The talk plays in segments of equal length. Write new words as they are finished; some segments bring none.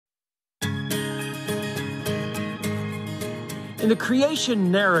In the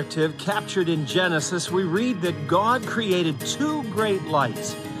creation narrative captured in Genesis, we read that God created two great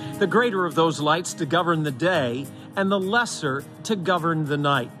lights, the greater of those lights to govern the day and the lesser to govern the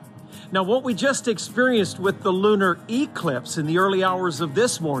night. Now, what we just experienced with the lunar eclipse in the early hours of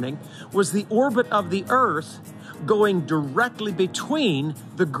this morning was the orbit of the Earth going directly between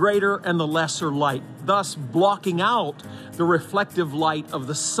the greater and the lesser light, thus blocking out the reflective light of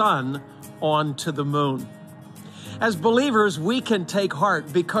the sun onto the moon. As believers, we can take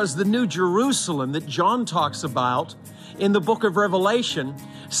heart because the New Jerusalem that John talks about in the book of Revelation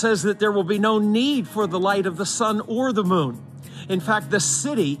says that there will be no need for the light of the sun or the moon. In fact, the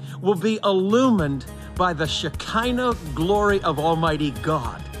city will be illumined by the Shekinah glory of Almighty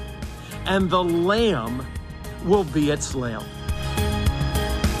God, and the Lamb will be its lamp.